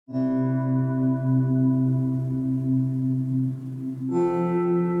Hello,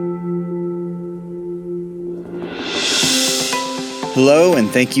 and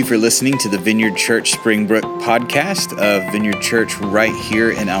thank you for listening to the Vineyard Church Springbrook podcast of Vineyard Church right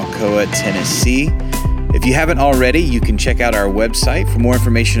here in Alcoa, Tennessee. If you haven't already, you can check out our website for more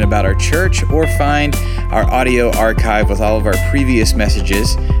information about our church or find our audio archive with all of our previous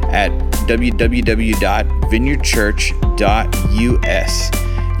messages at www.vineyardchurch.us.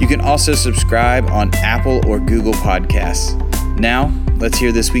 You can also subscribe on Apple or Google Podcasts. Now, let's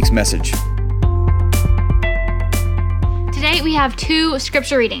hear this week's message. Today we have two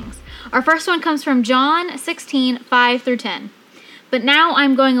scripture readings. Our first one comes from John 16, 5 through 10. But now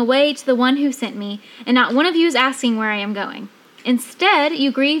I'm going away to the one who sent me, and not one of you is asking where I am going. Instead,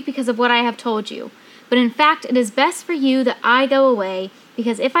 you grieve because of what I have told you. But in fact, it is best for you that I go away,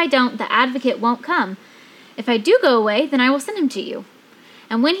 because if I don't, the advocate won't come. If I do go away, then I will send him to you.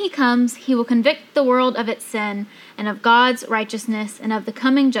 And when he comes, he will convict the world of its sin, and of God's righteousness, and of the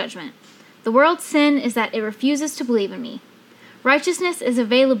coming judgment. The world's sin is that it refuses to believe in me. Righteousness is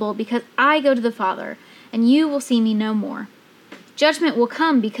available because I go to the Father, and you will see me no more. Judgment will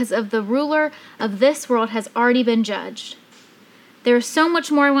come because of the ruler of this world has already been judged. There is so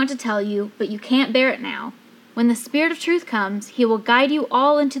much more I want to tell you, but you can't bear it now. When the Spirit of truth comes, he will guide you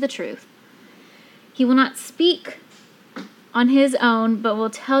all into the truth. He will not speak on his own, but will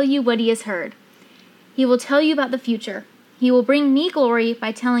tell you what he has heard. He will tell you about the future. He will bring me glory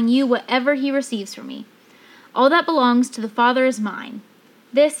by telling you whatever he receives from me. All that belongs to the Father is mine.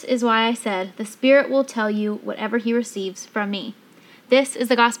 This is why I said, the Spirit will tell you whatever he receives from me. This is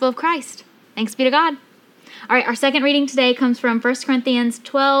the gospel of Christ. Thanks be to God. All right, our second reading today comes from 1 Corinthians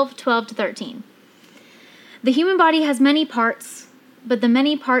 12, 12 to 13. The human body has many parts, but the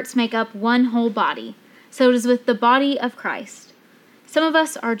many parts make up one whole body. So it is with the body of Christ. Some of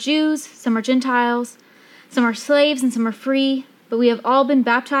us are Jews, some are Gentiles, some are slaves and some are free, but we have all been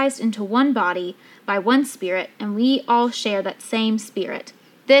baptized into one body by one Spirit, and we all share that same Spirit.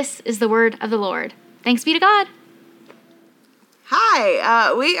 This is the word of the Lord. Thanks be to God.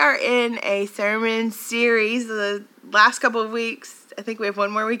 Hi, we are in a sermon series the last couple of weeks. I think we have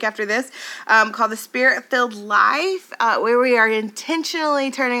one more week after this, called The Spirit-Filled Life, where we are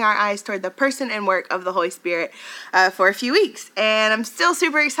intentionally turning our eyes toward the person and work of the Holy Spirit for a few weeks. And I'm still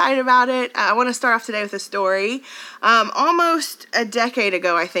super excited about it. I want to start off today with a story. Almost a decade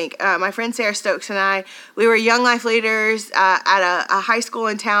ago, I think, my friend Sarah Stokes and I, we were young life leaders at a high school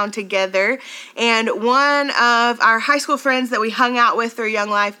in town together. And one of our high school friends that we hung out with through Young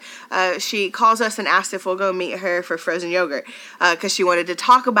Life, she calls us and asks if we'll go meet her for frozen yogurt, because she wanted to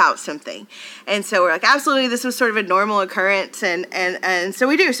talk about something. And so we're like, absolutely, this was sort of a normal occurrence. And so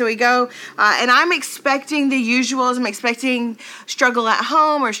we do. So we go, and I'm expecting the usuals. I'm expecting struggle at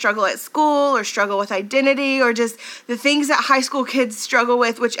home or struggle at school or struggle with identity or just the things that high school kids struggle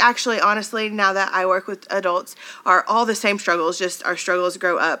with, which actually, honestly, now that I work with adults, are all the same struggles, just our struggles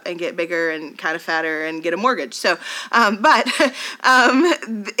grow up and get bigger and kind of fatter and get a mortgage. So, I'm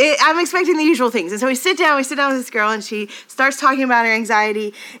expecting the usual things. And so we sit down with this girl, and she starts talking about her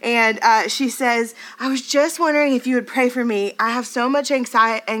anxiety, and she says, I was just wondering if you would pray for me. I have so much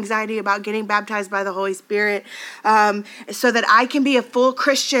anxiety about getting baptized by the Holy Spirit, so that I can be a full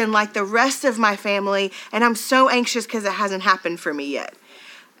Christian like the rest of my family, and I'm so anxious because it hasn't happened for me yet.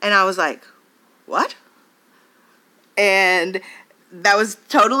 And I was like, what? And that was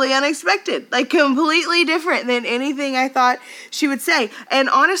totally unexpected, like completely different than anything I thought she would say. And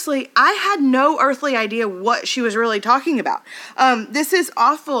honestly, I had no earthly idea what she was really talking about. This is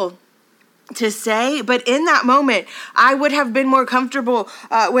awful to say, but in that moment, I would have been more comfortable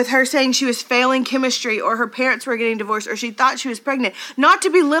with her saying she was failing chemistry, or her parents were getting divorced, or she thought she was pregnant. Not to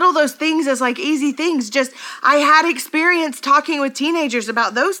belittle those things as like easy things, just I had experience talking with teenagers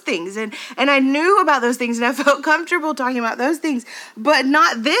about those things, and I knew about those things, and I felt comfortable talking about those things, but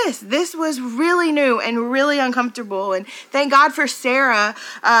not this. This was really new and really uncomfortable, and thank God for Sarah,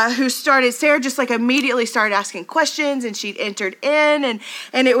 Sarah just like immediately started asking questions, and she entered in,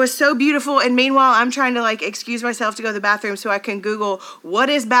 and it was so beautiful. And meanwhile, I'm trying to like excuse myself to go to the bathroom so I can Google what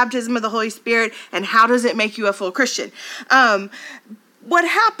is baptism of the Holy Spirit and how does it make you a full Christian. What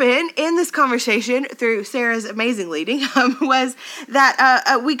happened in this conversation through Sarah's amazing leading was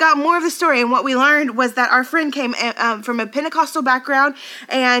that we got more of the story, and what we learned was that our friend came from a Pentecostal background,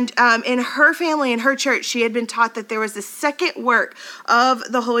 and in her family, in her church, she had been taught that there was a second work of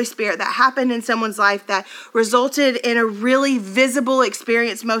the Holy Spirit that happened in someone's life that resulted in a really visible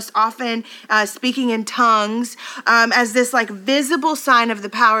experience, most often speaking in tongues, as this like visible sign of the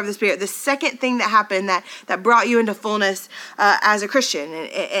power of the Spirit, the second thing that happened that brought you into fullness as a Christian. Christian,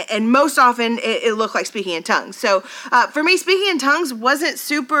 and most often it looked like speaking in tongues. So for me, speaking in tongues wasn't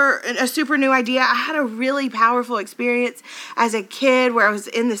a super new idea. I had a really powerful experience as a kid where I was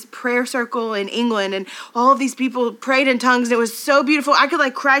in this prayer circle in England, and all of these people prayed in tongues, and it was so beautiful. I could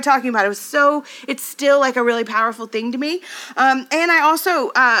like cry talking about it. It's still like a really powerful thing to me. And I also,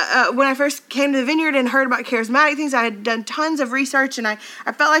 when I first came to the Vineyard and heard about charismatic things, I had done tons of research, and I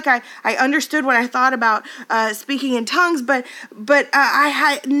felt like I understood what I thought about speaking in tongues, but I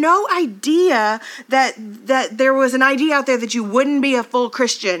had no idea that there was an idea out there that you wouldn't be a full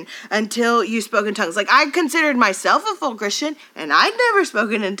Christian until you spoke in tongues. Like, I considered myself a full Christian, and I'd never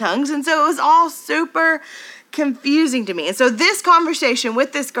spoken in tongues, and so it was all super confusing to me. And so this conversation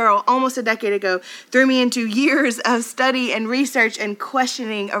with this girl almost a decade ago threw me into years of study and research and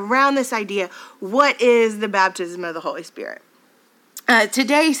questioning around this idea: what is the baptism of the Holy Spirit?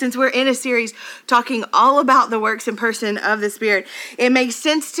 Today, since we're in a series talking all about the works and person of the Spirit, it makes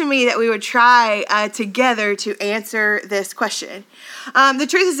sense to me that we would try together to answer this question. The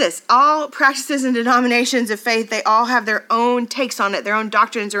truth is this: all practices and denominations of faith, they all have their own takes on it, their own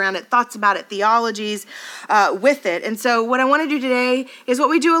doctrines around it, thoughts about it, theologies with it. And so what I want to do today is what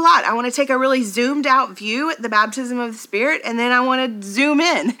we do a lot. I want to take a really zoomed out view at the baptism of the Spirit, and then I want to zoom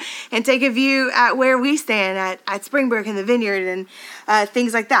in and take a view at where we stand at Springbrook and the Vineyard and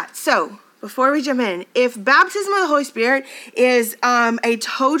things like that. So before we jump in, if baptism of the Holy Spirit is a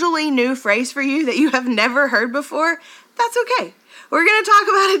totally new phrase for you that you have never heard before, that's okay. We're going to talk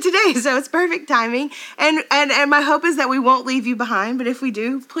about it today, so it's perfect timing. And my hope is that we won't leave you behind, but if we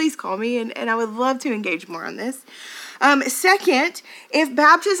do, please call me, and I would love to engage more on this. Second, if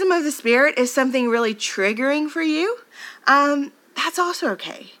baptism of the Spirit is something really triggering for you, that's also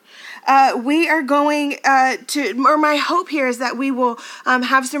okay. We are going my hope here is that we will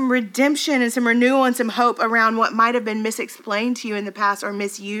have some redemption and some renewal and some hope around what might have been misexplained to you in the past or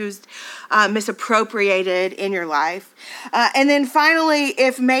misused, misappropriated in your life. And then finally,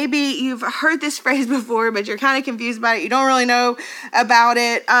 if maybe you've heard this phrase before, but you're kind of confused about it, you don't really know about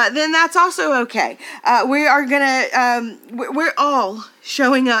it, then that's also okay. We're all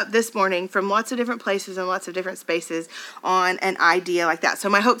showing up this morning from lots of different places and lots of different spaces on an idea like that. So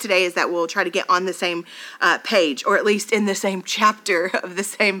my hope today is that we'll try to get on the same page, or at least in the same chapter of the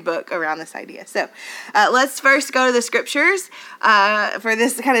same book around this idea. So let's first go to the scriptures for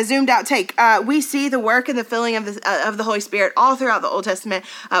this kind of zoomed out take. We see the work and the filling of the Holy Spirit all throughout the Old Testament.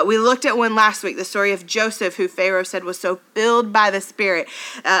 We looked at one last week, the story of Joseph, who Pharaoh said was so filled by the Spirit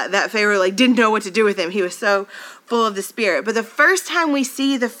that Pharaoh didn't know what to do with him. He was so full of the Spirit. But the first time we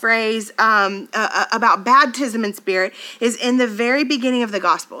see the phrase about baptism in Spirit is in the very beginning of the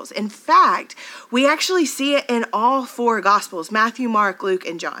Gospels. In fact, we actually see it in all four Gospels: Matthew, Mark, Luke,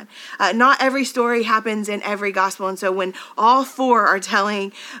 and John. Not every story happens in every Gospel, and so when all four are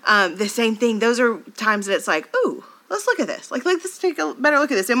telling the same thing, those are times that it's like, ooh, let's look at this. Let's take a better look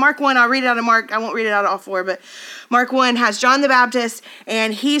at this. In Mark 1, I'll read it out of Mark. I won't read it out of all four, but Mark 1 has John the Baptist,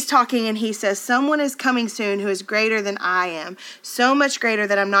 and he's talking, and he says, "Someone is coming soon who is greater than I am, so much greater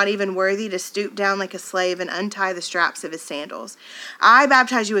that I'm not even worthy to stoop down like a slave and untie the straps of his sandals. I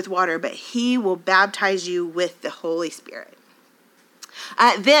baptize you with water, but he will baptize you with the Holy Spirit."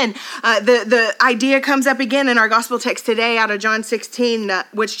 Then the idea comes up again in our gospel text today out of John 16,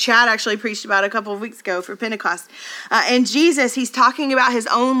 which Chad actually preached about a couple of weeks ago for Pentecost. And Jesus, he's talking about his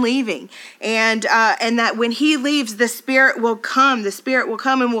own leaving, and that when he leaves, the Spirit will come. The Spirit will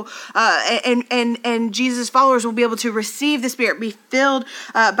come and will and Jesus' followers will be able to receive the Spirit, be filled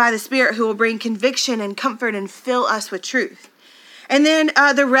by the Spirit, who will bring conviction and comfort and fill us with truth. And then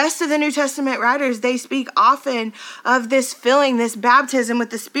the rest of the New Testament writers, they speak often of this filling, this baptism with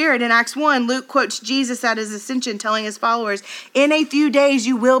the Spirit. In Acts 1, Luke quotes Jesus at his ascension, telling his followers, "In a few days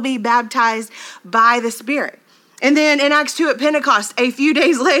you will be baptized by the Spirit." And then in Acts 2 at Pentecost, a few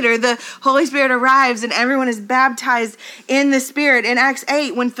days later, the Holy Spirit arrives and everyone is baptized in the Spirit. In Acts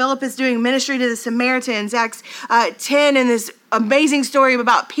 8, when Philip is doing ministry to the Samaritans, Acts 10 in this amazing story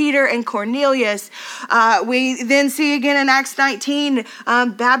about Peter and Cornelius. We then see again in Acts 19,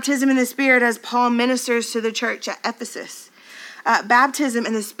 baptism in the Spirit as Paul ministers to the church at Ephesus. Baptism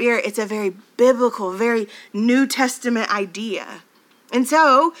in the Spirit, it's a very biblical, very New Testament idea. And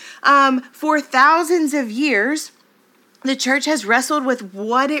so, for thousands of years, the church has wrestled with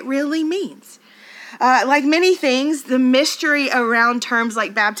what it really means. Like many things, the mystery around terms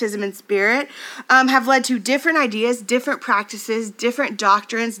like baptism and Spirit have led to different ideas, different practices, different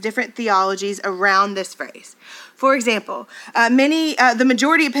doctrines, different theologies around this phrase. For example, the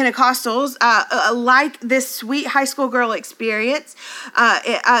majority of Pentecostals like this sweet high school girl experience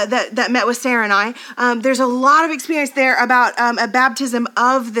that met with Sarah and I. There's a lot of experience there about a baptism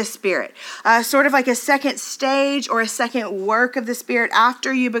of the Spirit, sort of like a second stage or a second work of the Spirit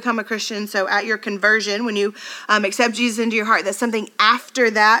after you become a Christian. So at your conversion, when you accept Jesus into your heart, that's something after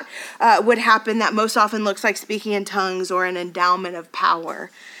that would happen that most often looks like speaking in tongues or an endowment of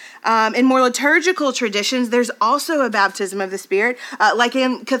power. In more liturgical traditions, there's also a baptism of the Spirit. Like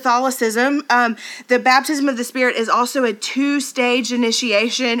in Catholicism, the baptism of the Spirit is also a two-stage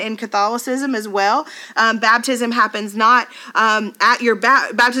initiation in Catholicism as well. Baptism happens not at your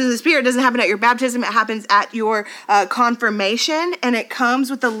baptism of the Spirit doesn't happen at your baptism. It happens at your confirmation, and it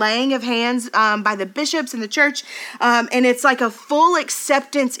comes with the laying of hands by the bishops in the church, and it's like a full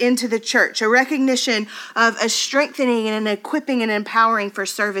acceptance into the church, a recognition of a strengthening and an equipping and empowering for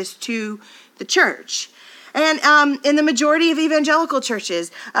service to the church. And in the majority of evangelical churches,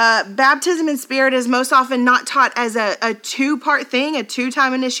 baptism in Spirit is most often not taught as a two-part thing, a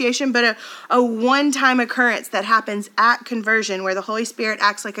two-time initiation, but a one-time occurrence that happens at conversion, where the Holy Spirit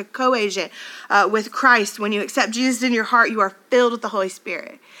acts like a co-agent with Christ. When you accept Jesus in your heart, you are filled with the Holy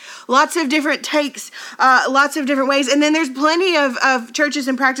Spirit. Lots of different takes, lots of different ways. And then there's plenty of churches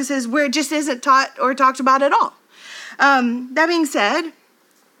and practices where it just isn't taught or talked about at all. That being said,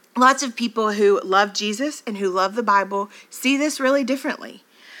 lots of people who love Jesus and who love the Bible see this really differently.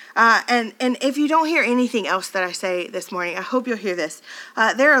 And if you don't hear anything else that I say this morning, I hope you'll hear this.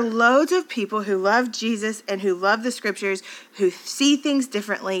 There are loads of people who love Jesus and who love the scriptures, who see things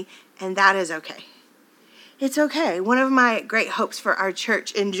differently, and that is okay. It's okay. One of my great hopes for our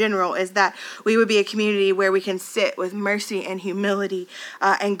church in general is that we would be a community where we can sit with mercy and humility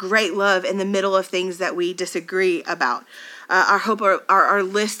and great love in the middle of things that we disagree about. Our hope, our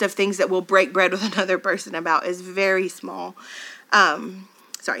list of things that we'll break bread with another person about is very small.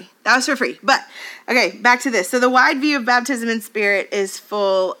 Sorry, that was for free. But, okay, back to this. So the wide view of baptism in Spirit is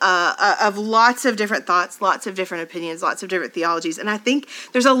full of lots of different thoughts, lots of different opinions, lots of different theologies. And I think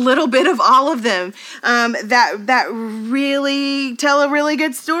there's a little bit of all of them that really tell a really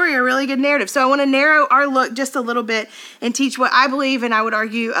good story, a really good narrative. So I want to narrow our look just a little bit and teach what I believe, and I would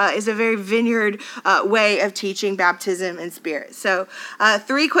argue, is a very vineyard way of teaching baptism in Spirit. So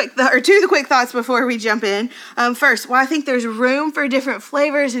two quick thoughts before we jump in. First, while I think there's room for different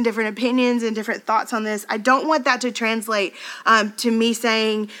flavors and different opinions and different thoughts on this, I don't want that to translate to me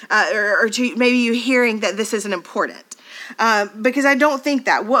saying or to maybe you hearing that this isn't important. Because I don't think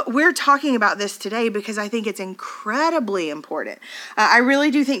that. What we're talking about this today because I think it's incredibly important. I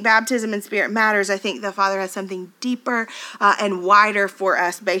really do think baptism in Spirit matters. I think the Father has something deeper and wider for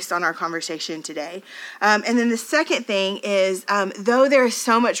us based on our conversation today. And then the second thing is, though there is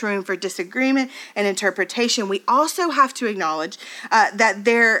so much room for disagreement and interpretation, we also have to acknowledge that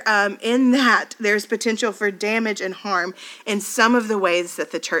there's potential for damage and harm in some of the ways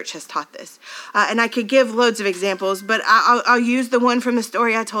that the church has taught this. And I could give loads of examples, but I'll use the one from the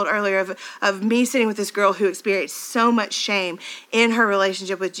story I told earlier of me sitting with this girl who experienced so much shame in her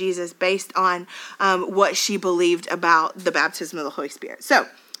relationship with Jesus based on what she believed about the baptism of the Holy Spirit. So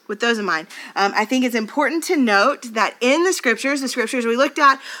with those in mind, I think it's important to note that in the scriptures we looked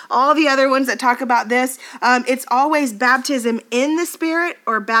at, all the other ones that talk about this, it's always baptism in the Spirit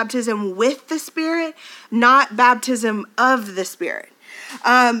or baptism with the Spirit, not baptism of the Spirit.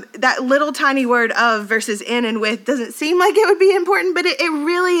 That little tiny word of versus in and with doesn't seem like it would be important, but it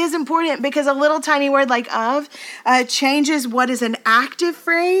really is important because a little tiny word like of changes what is an active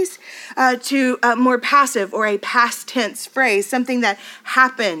phrase to a more passive or a past tense phrase, something that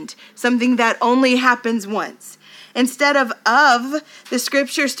happened, something that only happens once. Instead of, the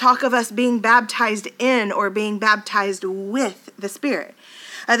scriptures talk of us being baptized in or being baptized with the Spirit.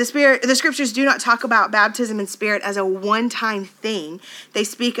 The scriptures do not talk about baptism in Spirit as a one-time thing. They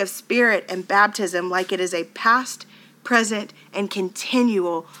speak of Spirit and baptism like it is a past, present, and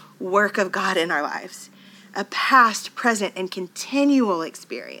continual work of God in our lives. A past, present, and continual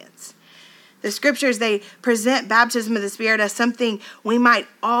experience. The scriptures, they present baptism of the Spirit as something we might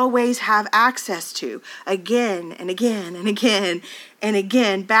always have access to again and again and again and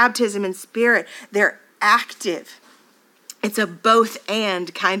again. Baptism in Spirit, they're active. It's a both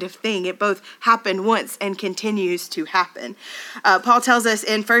and kind of thing. It both happened once and continues to happen. Paul tells us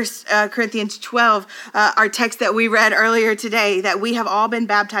in 1 Corinthians 12, our text that we read earlier today, that we have all been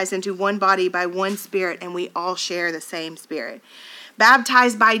baptized into one body by one Spirit, and we all share the same Spirit.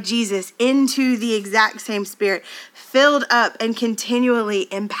 Baptized by Jesus into the exact same Spirit, filled up and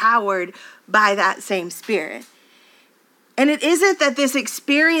continually empowered by that same Spirit. And it isn't that this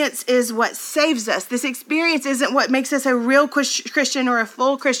experience is what saves us. This experience isn't what makes us a real Christian or a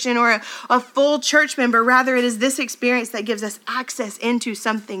full church member. Rather, it is this experience that gives us access into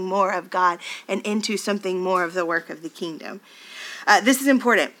something more of God and into something more of the work of the kingdom. This is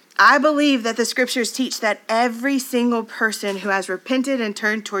important. I believe that the scriptures teach that every single person who has repented and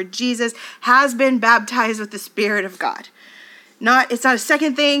turned toward Jesus has been baptized with the Spirit of God. It's not a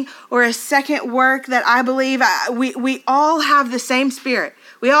second thing or a second work that I believe. We all have the same Spirit.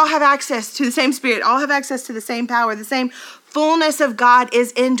 We all have access to the same Spirit, all have access to the same power. The same fullness of God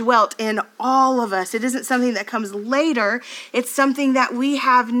is indwelt in all of us. It isn't something that comes later. It's something that we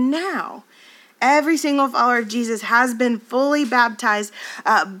have now. Every single follower of Jesus has been fully baptized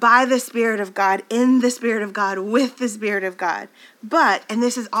by the Spirit of God, in the Spirit of God, with the Spirit of God. But, and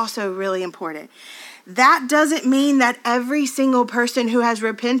this is also really important, that doesn't mean that every single person who has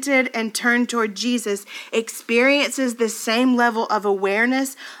repented and turned toward Jesus experiences the same level of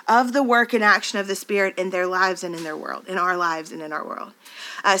awareness of the work and action of the Spirit in their lives and in their world, in our lives and in our world.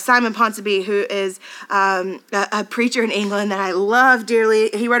 Simon Ponsonby, who is a preacher in England that I love dearly,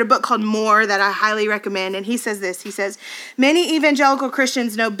 he wrote a book called More that I highly recommend, and he says this. He says, many evangelical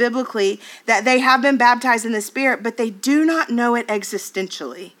Christians know biblically that they have been baptized in the Spirit, but they do not know it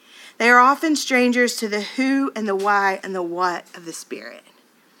existentially. They are often strangers to the who and the why and the what of the Spirit.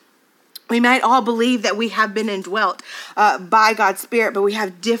 We might all believe that we have been indwelt by God's Spirit, but we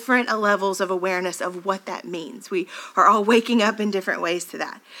have different levels of awareness of what that means. We are all waking up in different ways to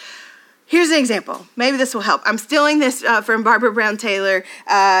that. Here's an example. Maybe this will help. I'm stealing this from Barbara Brown Taylor,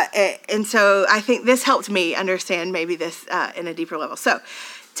 and so I think this helped me understand maybe this in a deeper level. So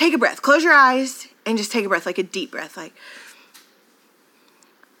take a breath. Close your eyes and just take a breath, like a deep breath, like...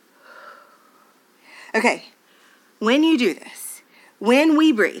 Okay, when you do this, when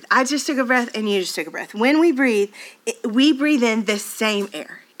we breathe, I just took a breath and you just took a breath. When we breathe in the same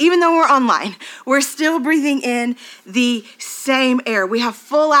air. Even though we're online, we're still breathing in the same air. We have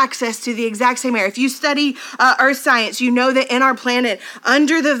full access to the exact same air. If you study earth science, you know that in our planet,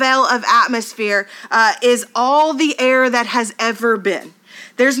 under the veil of atmosphere, is all the air that has ever been.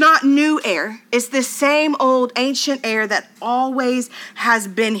 There's not new air. It's the same old ancient air that always has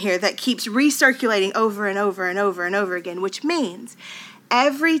been here, that keeps recirculating over and over and over and over again, which means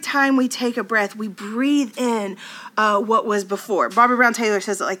every time we take a breath, we breathe in what was before. Barbara Brown Taylor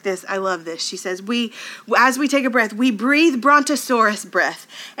says it like this. I love this. She says, as we take a breath, we breathe brontosaurus breath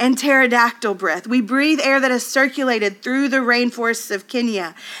and pterodactyl breath. We breathe air that has circulated through the rainforests of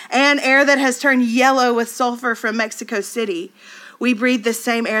Kenya and air that has turned yellow with sulfur from Mexico City. We breathe the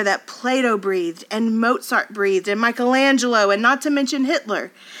same air that Plato breathed and Mozart breathed and Michelangelo, and not to mention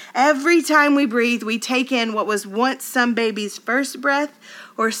Hitler. Every time we breathe, we take in what was once some baby's first breath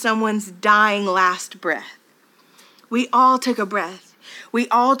or someone's dying last breath. We all took a breath. We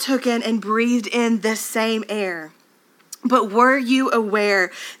all took in and breathed in the same air. But were you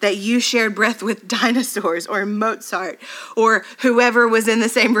aware that you shared breath with dinosaurs or Mozart or whoever was in the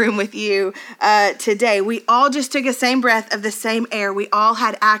same room with you today? We all just took the same breath of the same air. We all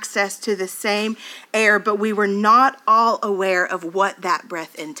had access to the same air, but we were not all aware of what that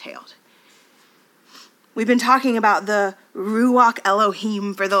breath entailed. We've been talking about the Ruach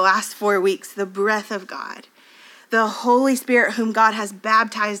Elohim for the last 4 weeks, the breath of God. The Holy Spirit whom God has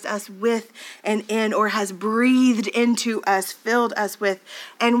baptized us with and in, or has breathed into us, filled us with.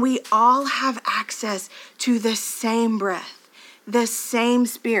 And we all have access to the same breath, the same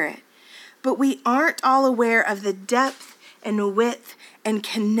Spirit. But we aren't all aware of the depth and width and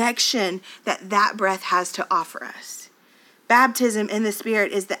connection that that breath has to offer us. Baptism in the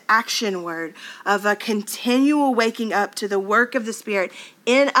Spirit is the action word of a continual waking up to the work of the Spirit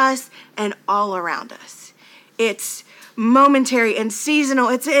in us and all around us. It's momentary and seasonal.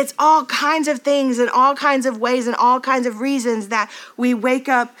 It's all kinds of things and all kinds of ways and all kinds of reasons that we wake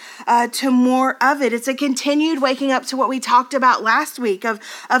up to more of it. It's a continued waking up to what we talked about last week of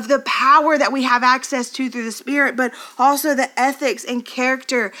the power that we have access to through the Spirit, but also the ethics and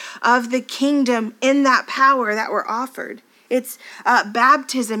character of the kingdom in that power that we're offered. It's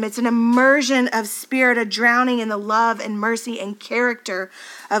baptism. It's an immersion of Spirit, a drowning in the love and mercy and character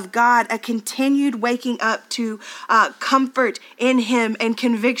of God, a continued waking up to comfort in Him and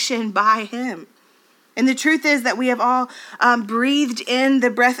conviction by Him. And the truth is that we have all breathed in the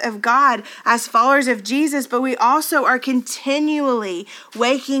breath of God as followers of Jesus, but we also are continually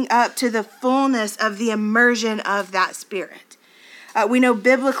waking up to the fullness of the immersion of that Spirit. We know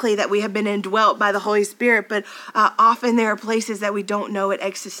biblically that we have been indwelt by the Holy Spirit, but often there are places that we don't know it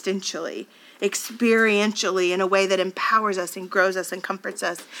existentially. experientially in a way that empowers us and grows us and comforts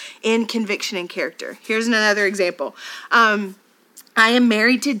us in conviction and character. Here's another example. I am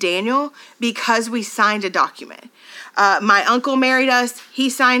married to Daniel because we signed a document. My uncle married us. He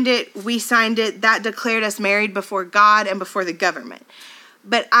signed it. We signed it. That declared us married before God and before the government.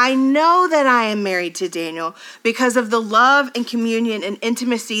 But I know that I am married to Daniel because of the love and communion and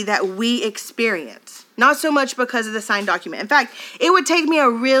intimacy that we experience. Not so much because of the signed document. In fact, it would take me a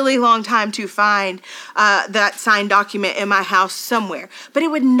really long time to find that signed document in my house somewhere. But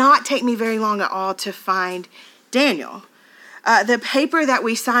it would not take me very long at all to find Daniel. The paper that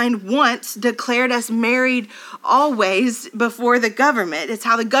we signed once declared us married always before the government. It's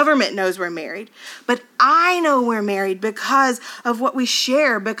how the government knows we're married. But I know we're married because of what we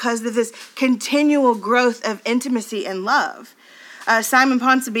share, because of this continual growth of intimacy and love. Simon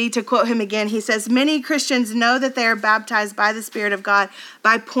Ponsonby, to quote him again, he says, "Many Christians know that they are baptized by the Spirit of God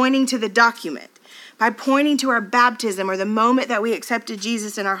by pointing to the document, by pointing to our baptism or the moment that we accepted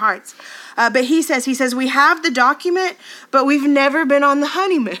Jesus in our hearts. But he says, we have the document, but we've never been on the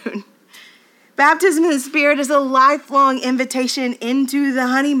honeymoon." Baptism in the Spirit is a lifelong invitation into the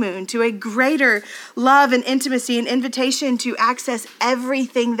honeymoon, to a greater love and intimacy, an invitation to access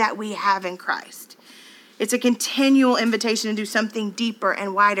everything that we have in Christ. It's a continual invitation to do something deeper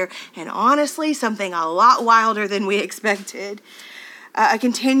and wider, and honestly, something a lot wilder than we expected. A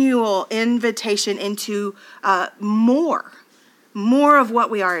continual invitation into more of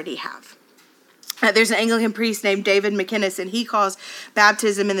what we already have. There's an Anglican priest named David McInnes, and he calls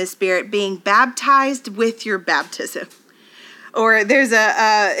baptism in the Spirit being baptized with your baptism. Or there's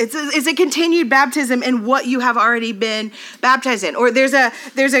it's a continued baptism in what you have already been baptized in. Or there's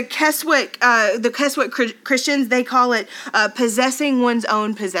a Keswick, the Keswick Christians, they call it possessing one's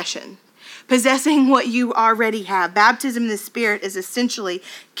own possession. Possessing what you already have. Baptism in the Spirit is essentially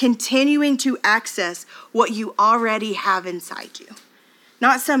continuing to access what you already have inside you.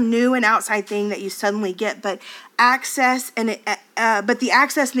 Not some new and outside thing that you suddenly get, but access but the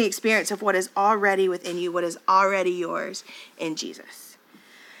access and the experience of what is already within you, what is already yours in Jesus.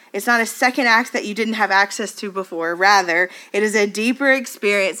 It's not a second act that you didn't have access to before. Rather, it is a deeper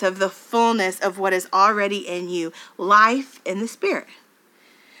experience of the fullness of what is already in you, life in the Spirit.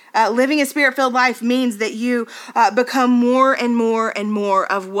 Living a Spirit-filled life means that you become more and more and more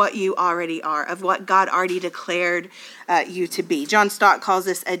of what you already are, of what God already declared you to be. John Stott calls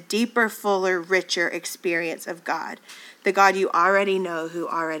this a deeper, fuller, richer experience of God, the God you already know who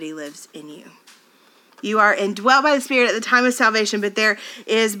already lives in you. You are indwelt by the Spirit at the time of salvation, but there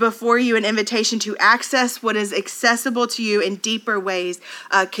is before you an invitation to access what is accessible to you in deeper ways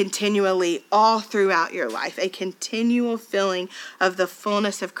continually all throughout your life. A continual filling of the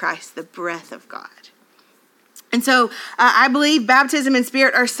fullness of Christ, the breath of God. And so I believe baptism and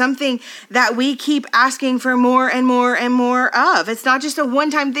Spirit are something that we keep asking for more and more and more of. It's not just a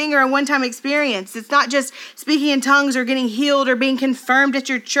one-time thing or a one-time experience. It's not just speaking in tongues or getting healed or being confirmed at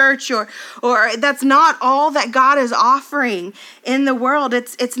your church or that's not all that God is offering in the world.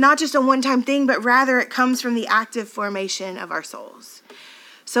 It's not just a one-time thing, but rather it comes from the active formation of our souls.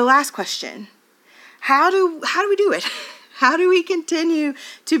 So last question, how do we do it? How do we continue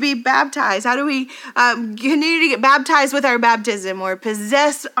to be baptized? How do we continue to get baptized with our baptism or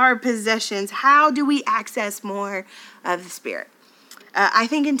possess our possessions? How do we access more of the Spirit? I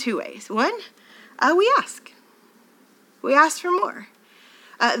think in two ways. One, we ask. We ask for more.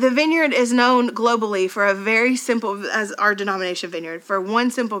 The Vineyard is known globally for a very simple, as our denomination Vineyard, for one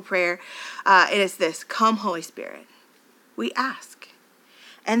simple prayer. It is this: come, Holy Spirit. We ask.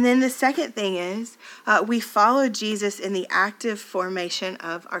 And then the second thing is we follow Jesus in the active formation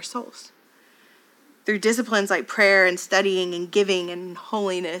of our souls through disciplines like prayer and studying and giving and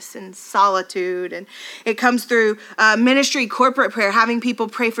holiness and solitude. And it comes through ministry, corporate prayer, having people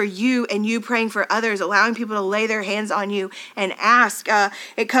pray for you and you praying for others, allowing people to lay their hands on you and ask.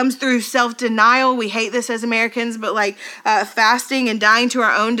 It comes through self-denial. We hate this as Americans, but like fasting and dying to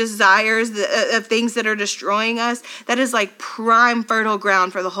our own desires of things that are destroying us. That is like prime fertile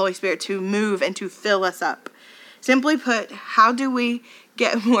ground for the Holy Spirit to move and to fill us up. Simply put, how do we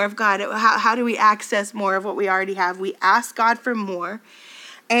get more of God? How do we access more of what we already have? We ask God for more,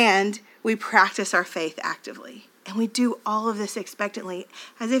 and we practice our faith actively. And we do all of this expectantly,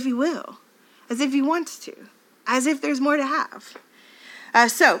 as if He will, as if He wants to, as if there's more to have.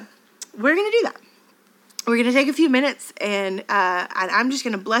 So we're going to do that. We're going to take a few minutes, and I'm just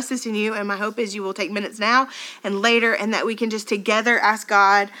going to bless this in you, and my hope is you will take minutes now and later, and that we can just together ask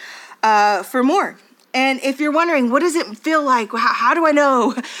God for more. And if you're wondering, what does it feel like? How do I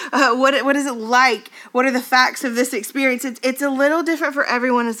know? What is it like? What are the facts of this experience? It's a little different for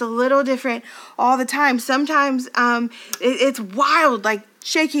everyone. It's a little different all the time. Sometimes it's wild, like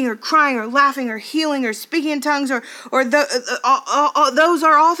shaking or crying or laughing or healing or speaking in tongues those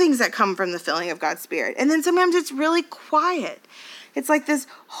are all things that come from the filling of God's Spirit. And then sometimes it's really quiet. It's like this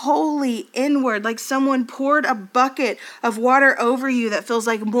holy inward, like someone poured a bucket of water over you that feels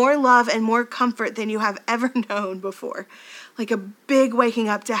like more love and more comfort than you have ever known before. Like a big waking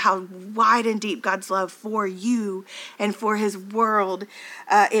up to how wide and deep God's love for you and for his world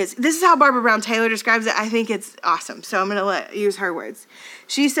is. This is how Barbara Brown Taylor describes it. I think it's awesome. So I'm going to use her words.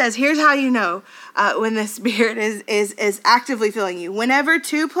 She says, here's how you know when the Spirit is actively filling you. Whenever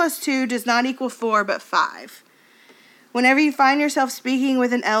 2 + 2 does not equal 4, but 5. Whenever you find yourself speaking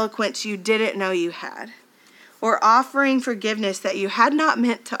with an eloquence you didn't know you had, or offering forgiveness that you had not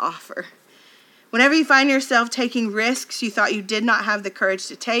meant to offer. Whenever you find yourself taking risks you thought you did not have the courage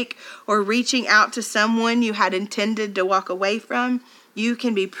to take, or reaching out to someone you had intended to walk away from, you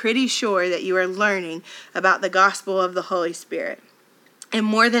can be pretty sure that you are learning about the gospel of the Holy Spirit. And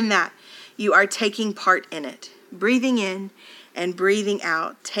more than that, you are taking part in it, breathing in and breathing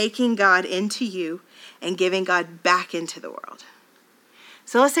out, taking God into you and giving God back into the world.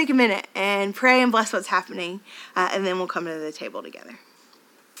 So let's take a minute and pray and bless what's happening, and then we'll come to the table together.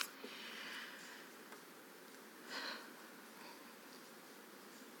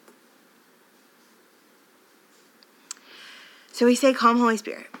 So we say, come, Holy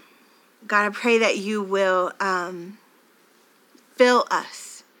Spirit. God, I pray that you will fill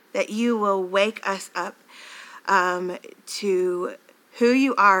us, that you will wake us up to who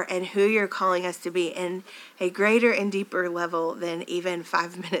you are and who you're calling us to be in a greater and deeper level than even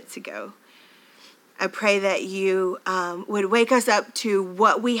 5 minutes ago. I pray that you would wake us up to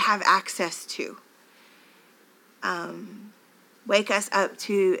what we have access to. Wake us up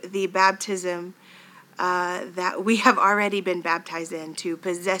to the baptism that we have already been baptized in, to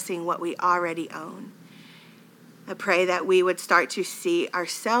possessing what we already own. I pray that we would start to see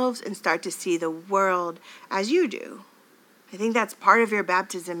ourselves and start to see the world as you do. I think that's part of your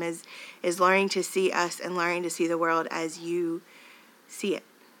baptism is learning to see us and learning to see the world as you see it.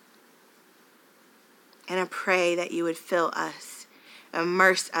 And I pray that you would fill us,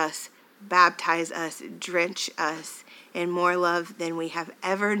 immerse us, baptize us, drench us in more love than we have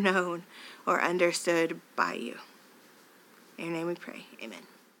ever known or understood by you. In your name we pray. Amen.